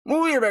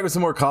We are back with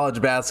some more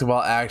college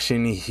basketball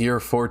action here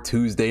for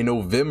Tuesday,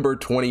 November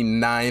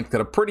 29th.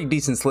 Got a pretty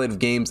decent slate of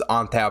games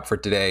on tap for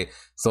today,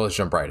 so let's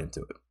jump right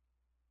into it.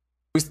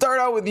 We start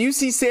out with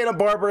UC Santa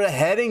Barbara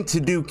heading to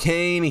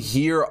Duquesne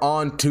here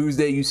on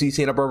Tuesday. UC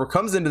Santa Barbara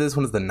comes into this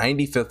one as the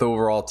 95th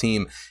overall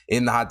team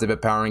in the hot tip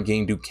at power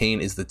ranking.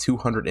 Duquesne is the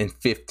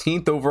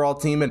 215th overall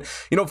team. And,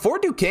 for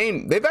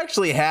Duquesne, they've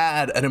actually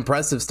had an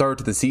impressive start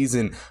to the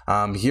season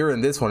here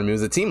in this one. I mean, it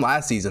was a team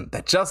last season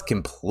that just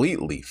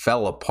completely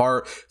fell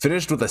apart,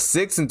 finished with a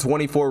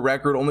 6-24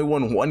 record, only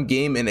won one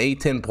game in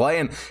A10 play.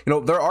 And,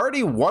 they're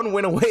already one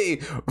win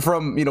away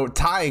from,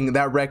 tying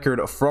that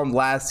record from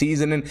last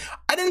season. And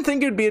I didn't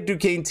think it would be a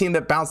Duquesne team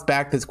that bounced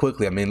back this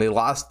quickly. I mean, they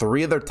lost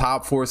 3 of their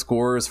top 4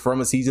 scorers from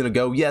a season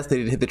ago. Yes, they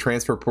did hit the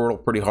transfer portal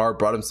pretty hard,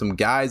 brought in some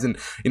guys. And,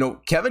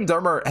 Kevin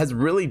Dermer has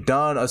really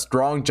done a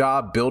strong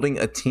job building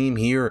a team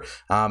here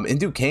in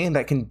Duquesne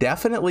that can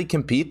definitely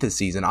compete this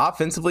season.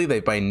 Offensively,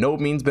 they've by no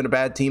means been a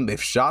bad team.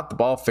 They've shot the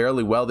ball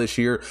fairly well this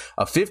year,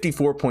 a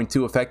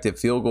 54.2 effective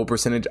field goal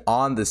percentage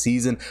on the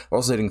season. They're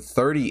also hitting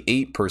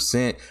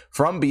 38%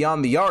 from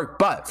beyond the arc.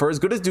 But for as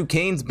good as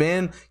Duquesne's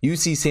been,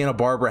 UC Santa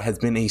Barbara has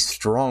been a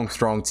strong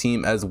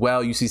team as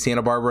well. UC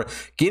Santa Barbara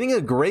getting a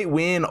great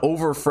win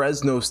over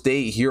Fresno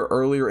State here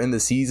earlier in the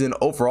season.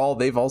 Overall,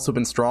 they've also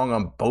been strong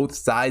on both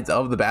sides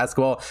of the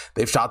basketball.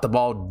 They've shot the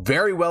ball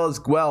very well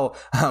as well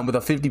with a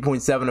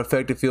 50.7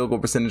 effective field goal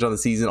percentage on the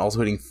season, also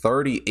hitting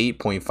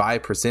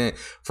 38.5%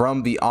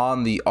 from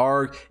beyond the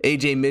arc.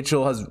 AJ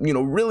Mitchell has,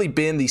 really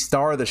been the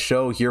star of the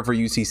show here for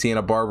UC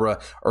Santa Barbara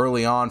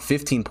early on,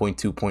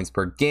 15.2 points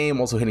per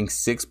game, also hitting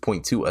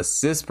 6.2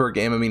 assists per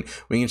game. I mean,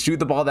 when you can shoot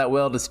the ball that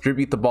well,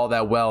 distribute the ball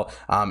that well,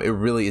 it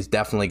really is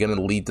definitely going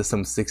to lead to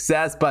some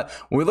success. But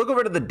when we look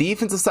over to the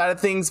defensive side of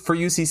things for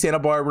UC Santa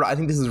Barbara, I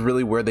think this is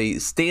really where they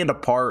stand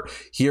apart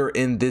here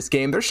in this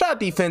game. Their shot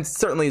defense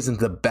certainly isn't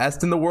the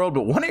best in the world,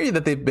 but one area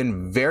that they've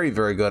been very,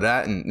 very good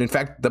at, and in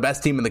fact, the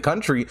best team in the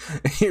country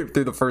here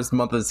through the first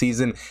month of the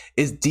season,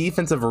 is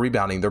defensive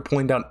rebounding. They're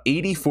pulling down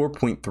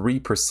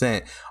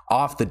 84.3%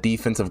 off the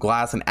defensive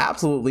glass, an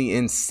absolutely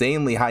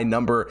insanely high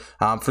number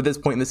for this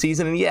point in the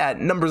season. And yeah,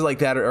 numbers like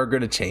that are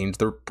going to change.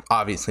 They're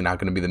obviously not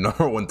going to be the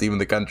number one team in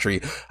the country,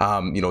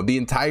 the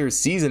entire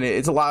season.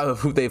 It's a lot of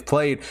who they've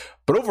played.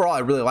 But overall, I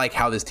really like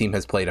how this team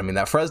has played. I mean,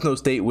 that Fresno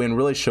State win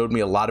really showed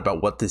me a lot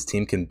about what this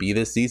team can be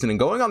this season. And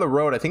going on the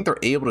road, I think they're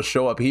able to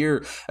show up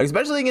here,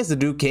 especially against the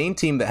Duquesne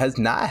team that has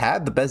not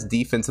had the best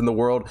defense in the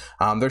world.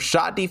 Their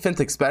shot defense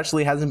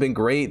especially hasn't been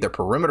great. Their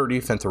perimeter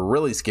defense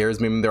really scares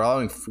me. I mean, they're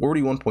allowing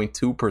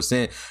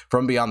 41.2%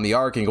 from beyond the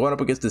arc. And going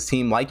up against this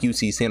team like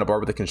UC Santa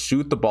Barbara that can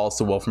shoot the ball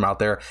so well from out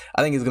there,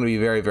 I think it's going to be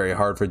very, very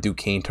hard for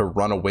Duquesne to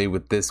run away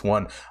with this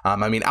one.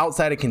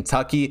 Outside of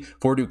Kentucky,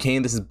 for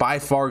Duquesne, this is by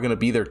far going to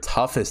be their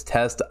toughest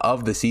test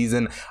of the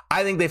season.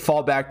 I think they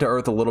fall back to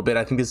earth a little bit.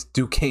 I think this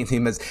Duquesne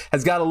team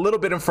has got a little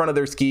bit in front of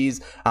their skis.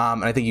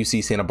 And I think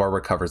UC Santa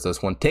Barbara covers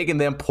this one, taking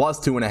them plus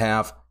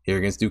 2.5 here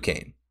against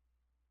Duquesne.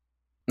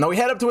 Now we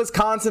head up to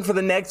Wisconsin for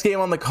the next game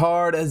on the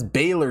card as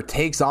Baylor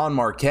takes on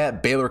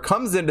Marquette. Baylor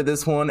comes into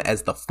this one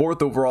as the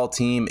 4th overall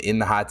team in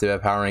the hot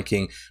tip power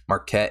ranking.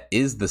 Marquette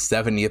is the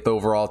 70th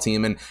overall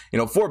team. And,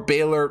 for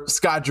Baylor,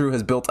 Scott Drew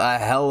has built a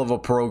hell of a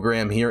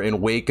program here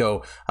in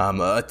Waco.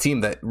 A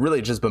team that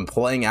really just been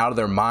playing out of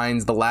their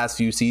minds the last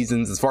few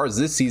seasons. As far as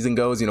this season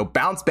goes,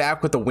 bounce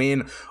back with a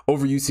win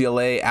over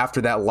UCLA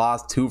after that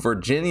loss to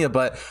Virginia.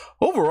 But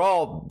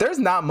overall, there's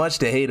not much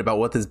to hate about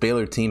what this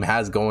Baylor team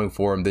has going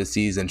for them this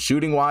season.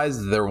 Shooting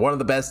wise, they're one of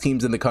the best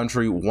teams in the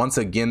country once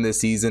again this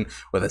season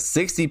with a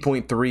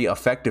 60.3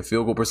 effective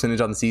field goal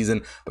percentage on the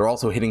season. They're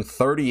also hitting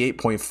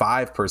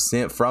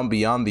 38.5% from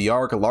beyond the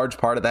arc. A large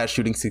part of that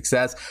shooting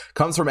success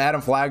comes from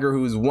Adam Flagger,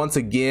 who's once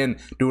again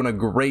doing a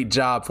great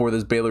job for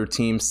this Baylor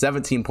team.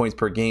 17 points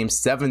per game,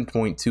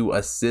 7.2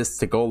 assists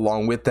to go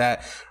along with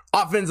that.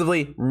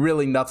 Offensively,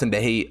 really nothing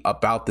to hate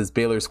about this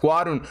Baylor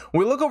squad. And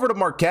when we look over to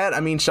Marquette,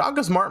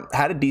 Shaka Smart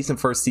had a decent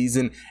first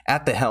season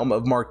at the helm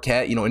of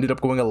Marquette. Ended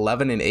up going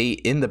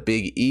 11-8 in the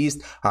Big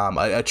East.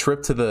 A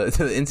trip to the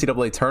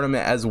NCAA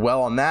tournament as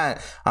well on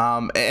that.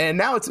 And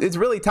now it's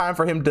really time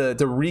for him to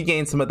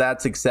regain some of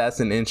that success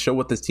and show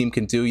what this team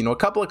can do. A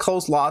couple of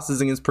close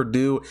losses against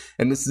Purdue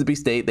and Mississippi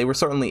State. They were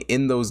certainly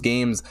in those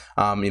games.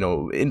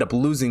 End up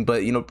losing, but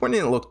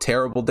didn't look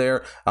terrible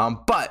there.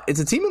 But it's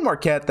a team in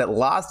Marquette that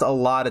lost a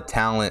lot of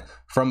talent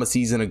from a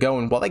season ago.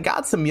 And while they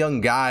got some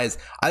young guys,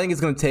 I think it's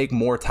going to take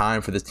more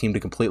time for this team to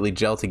completely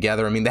gel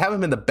together. They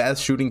haven't been the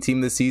best shooting team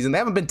this season. They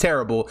haven't been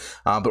terrible,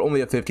 but only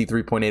a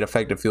 53.8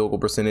 effective field goal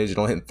percentage and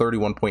only hitting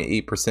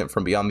 31.8%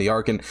 from beyond the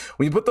arc. And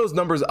when you put those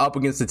numbers up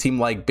against a team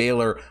like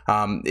Baylor,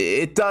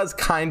 it does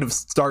kind of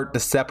start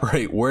to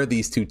separate where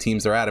these two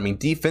teams are at.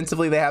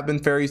 Defensively, they have been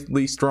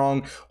fairly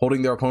strong,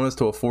 holding their opponents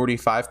to a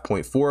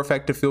 45.4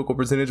 effective field goal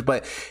percentage,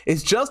 but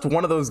it's just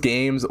one of those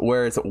games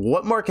where it's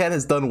what Marquette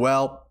has done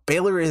well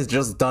Baylor has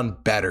just done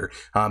better.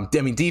 I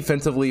mean,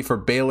 defensively for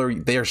Baylor,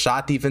 their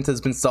shot defense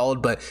has been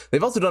solid, but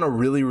they've also done a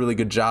really, really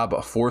good job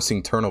of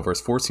forcing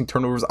turnovers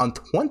on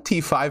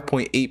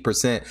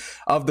 25.8%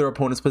 of their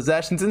opponent's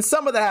possessions. And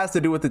some of that has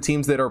to do with the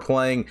teams that are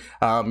playing,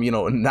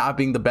 not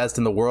being the best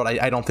in the world.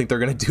 I don't think they're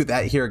going to do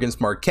that here against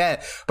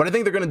Marquette, but I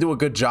think they're going to do a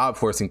good job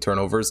forcing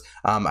turnovers.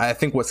 I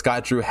think what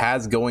Scott Drew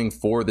has going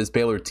for this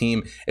Baylor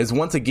team is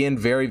once again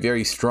very,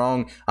 very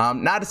strong.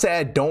 Not to say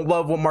I don't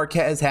love what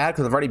Marquette has had,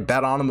 because I've already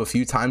bet on them a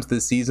few times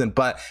this season,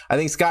 but I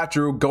think Scott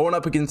Drew going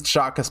up against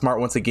Shaka Smart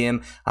once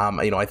again,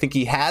 I think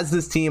he has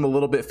this team a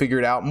little bit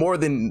figured out more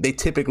than they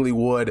typically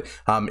would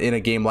in a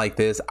game like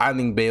this. I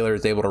think Baylor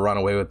is able to run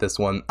away with this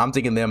one. I'm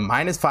taking them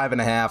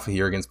 -5.5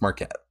 here against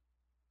Marquette.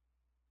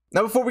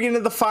 Now, before we get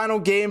into the final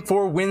game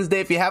for Wednesday,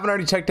 if you haven't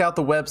already checked out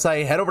the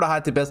website, head over to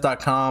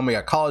hottipbets.com. We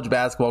got college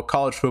basketball,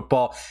 college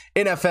football,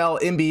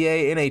 NFL,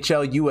 NBA,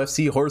 NHL,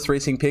 UFC, horse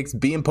racing picks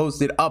being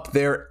posted up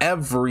there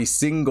every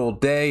single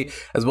day,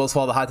 as well as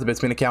follow the Hot Tip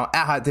Bets main account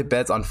at Hot Tip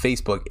Bets on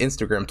Facebook,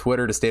 Instagram,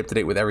 Twitter to stay up to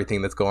date with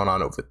everything that's going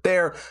on over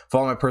there.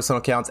 Follow my personal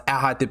accounts at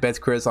Hot Tip Bets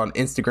Chris on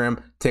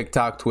Instagram,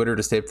 TikTok, Twitter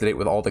to stay up to date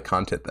with all the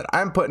content that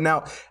I'm putting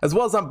out, as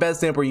well as on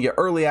BetStamp, where you get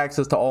early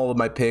access to all of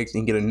my picks. You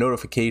can get a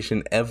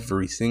notification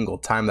every single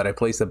time that I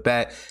place a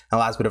bet. And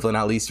last but definitely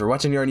not least, if you're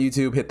watching here on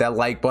YouTube, hit that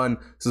like button,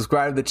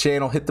 subscribe to the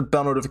channel, hit the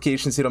bell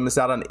notification so you don't miss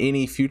out on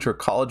any future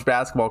college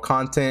basketball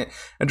content,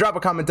 and drop a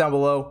comment down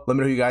below. Let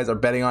me know who you guys are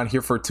betting on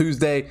here for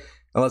Tuesday,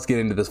 and let's get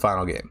into this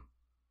final game.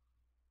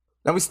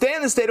 Now, we stay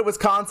in the state of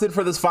Wisconsin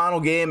for this final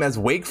game as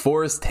Wake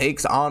Forest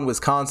takes on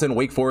Wisconsin.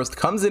 Wake Forest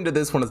comes into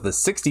this one as the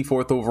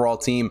 64th overall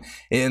team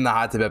in the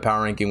Hot Tip Bet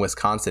Power Ranking.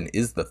 Wisconsin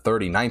is the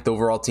 39th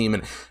overall team,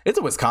 and it's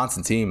a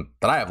Wisconsin team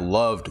that I have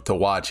loved to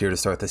watch here to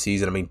start the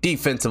season. I mean,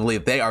 defensively,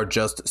 they are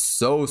just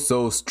so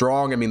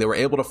strong. I mean, they were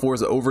able to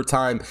force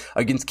overtime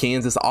against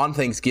Kansas on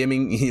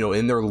Thanksgiving,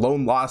 in their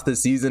lone loss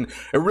this season.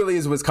 It really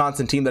is a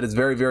Wisconsin team that is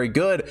very, very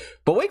good,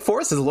 but Wake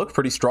Forest has looked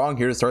pretty strong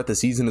here to start the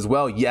season as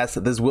well. Yes,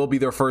 this will be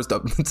their first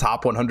top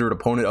 100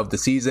 opponent of the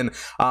season,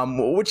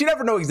 which you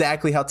never know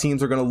exactly how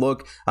teams are going to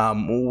look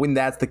when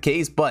that's the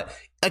case, but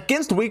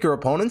against weaker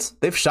opponents,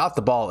 they've shot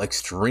the ball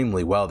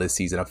extremely well this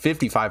season. A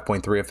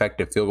 55.3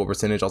 effective field goal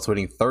percentage, also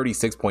hitting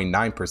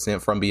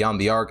 36.9% from beyond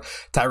the arc.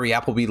 Tyree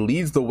Appleby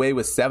leads the way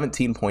with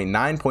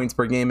 17.9 points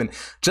per game. And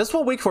just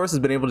what Wake Forest has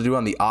been able to do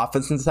on the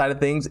offensive side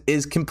of things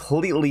is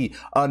completely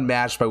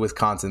unmatched by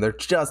Wisconsin. They're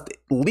just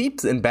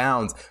leaps and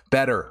bounds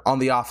better on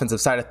the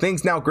offensive side of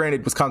things. Now,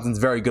 granted, Wisconsin's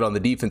very good on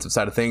the defensive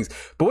side of things,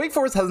 but Wake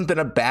Forest hasn't been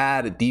a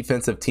bad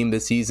defensive team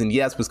this season.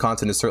 Yes,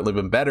 Wisconsin has certainly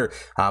been better,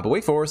 but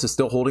Wake Forest is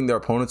still holding their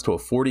opponents to a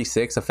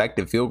 46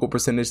 effective field goal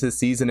percentage this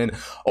season. And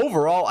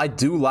overall, I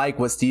do like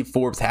what Steve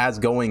Forbes has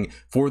going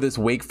for this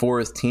Wake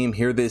Forest team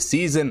here this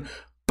season,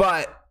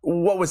 but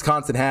what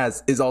Wisconsin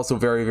has is also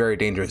very, very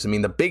dangerous. I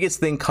mean, the biggest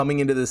thing coming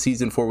into the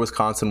season for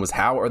Wisconsin was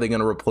how are they going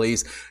to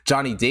replace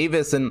Johnny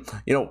Davis? And,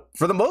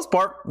 for the most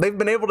part, they've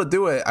been able to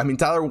do it. I mean,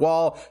 Tyler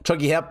Wall,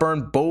 Chucky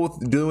Hepburn, both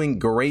doing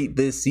great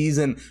this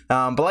season.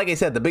 But like I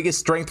said, the biggest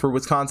strength for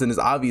Wisconsin is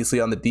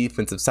obviously on the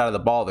defensive side of the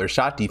ball. Their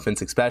shot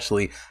defense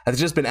especially has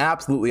just been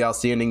absolutely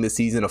outstanding this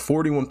season. A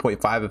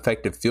 41.5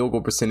 effective field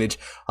goal percentage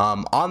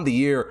on the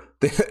year.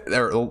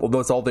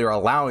 That's all they're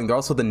allowing. They're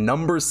also the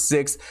number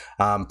 6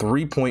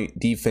 3-point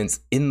defense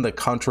in the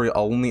country,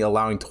 only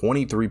allowing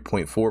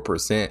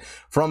 23.4%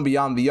 from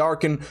beyond the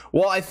arc. And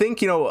while I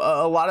think, a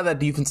lot of that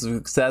defensive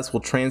success will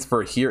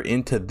transfer here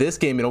into this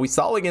game, we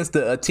saw against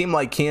a team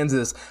like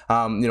Kansas,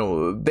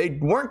 they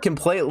weren't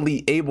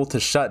completely able to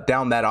shut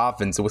down that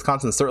offense. So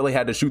Wisconsin certainly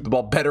had to shoot the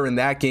ball better in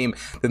that game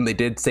than they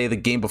did, say, the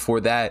game before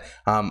that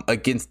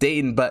against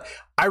Dayton. But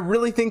I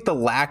really think the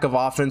lack of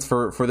offense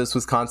for this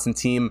Wisconsin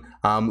team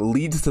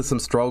leads to some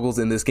struggles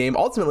in this game.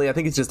 Ultimately, I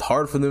think it's just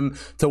hard for them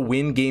to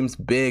win games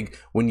big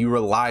when you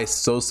rely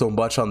so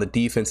much on the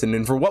defense.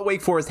 And for what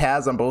Wake Forest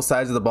has on both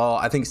sides of the ball,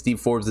 I think Steve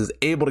Forbes is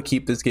able to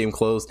keep this game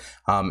close.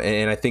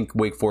 And I think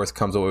Wake Forest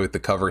comes away with the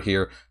cover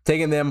here,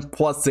 taking them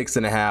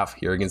 +6.5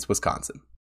 here against Wisconsin.